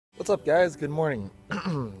What's up, guys? Good morning.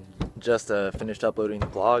 Just finished uploading the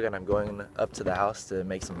vlog and I'm going up to the house to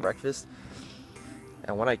make some breakfast.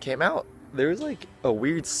 And when I came out, there was like a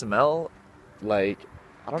weird smell. Like,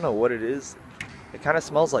 I don't know what it is. It kind of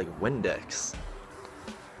smells like Windex.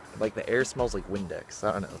 Like the air smells like Windex.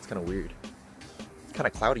 I don't know, it's kind of weird. It's kind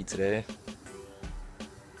of cloudy today.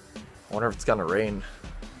 I wonder if it's gonna rain.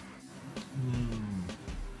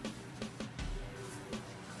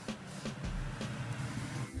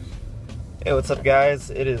 Hey, what's up, guys?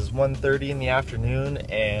 It is 1:30 in the afternoon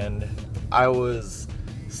and I was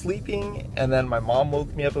sleeping and then my mom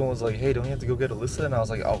woke me up and was like, hey, don't you have to go get Alyssa? And I was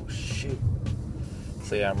like, oh shoot.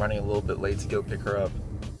 So yeah, I'm running a little bit late to go pick her up.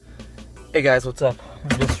 Hey guys, what's up?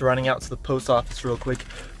 I'm just running out to the post office real quick.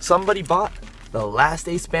 Somebody bought the Last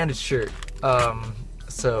Ace Bandits shirt.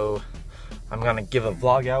 So I'm gonna give a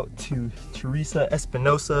vlog out to Teresa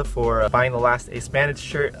Espinosa for buying the Last Ace Bandits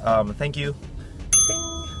shirt. Thank you.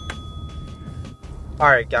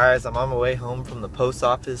 Alright guys, I'm on my way home from the post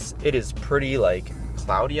office. It is pretty like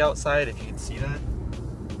cloudy outside, if you can see that.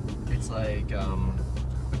 It's like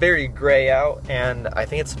very gray out and I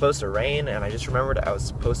think it's supposed to rain, and I just remembered I was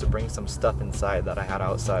supposed to bring some stuff inside that I had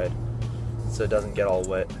outside so it doesn't get all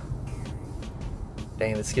wet.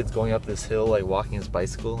 Dang, this kid's going up this hill like walking his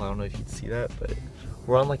bicycle. I don't know if you can see that, but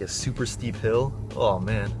we're on like a super steep hill. Oh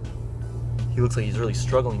man, he looks like he's really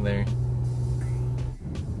struggling there.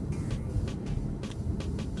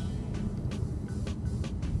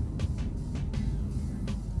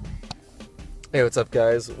 Hey, what's up,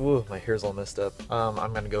 guys? Ooh, my hair's all messed up.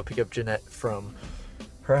 I'm gonna go pick up Jeanette from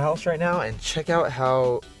her house right now and check out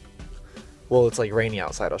how, well, it's like raining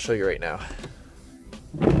outside. I'll show you right now.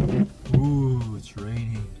 Ooh, it's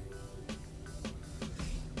raining.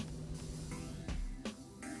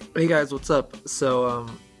 Hey guys, what's up? So,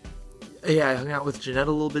 yeah, I hung out with Jeanette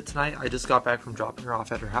a little bit tonight. I just got back from dropping her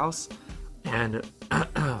off at her house, and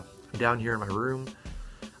I'm down here in my room.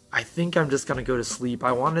 I think I'm just gonna go to sleep.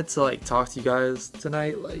 I wanted to like talk to you guys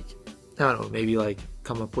tonight, like, I don't know, maybe like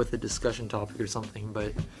come up with a discussion topic or something,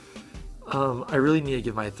 but I really need to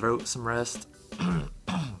give my throat some rest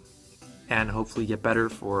and hopefully get better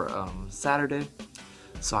for Saturday.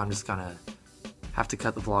 So I'm just gonna have to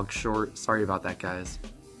cut the vlog short. Sorry about that, guys.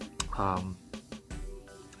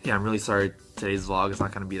 Yeah, I'm really sorry today's vlog is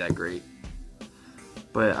not gonna be that great.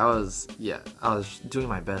 But I was doing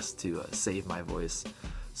my best to save my voice.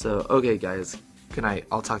 So, okay guys, good night.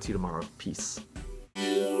 I'll talk to you tomorrow. Peace.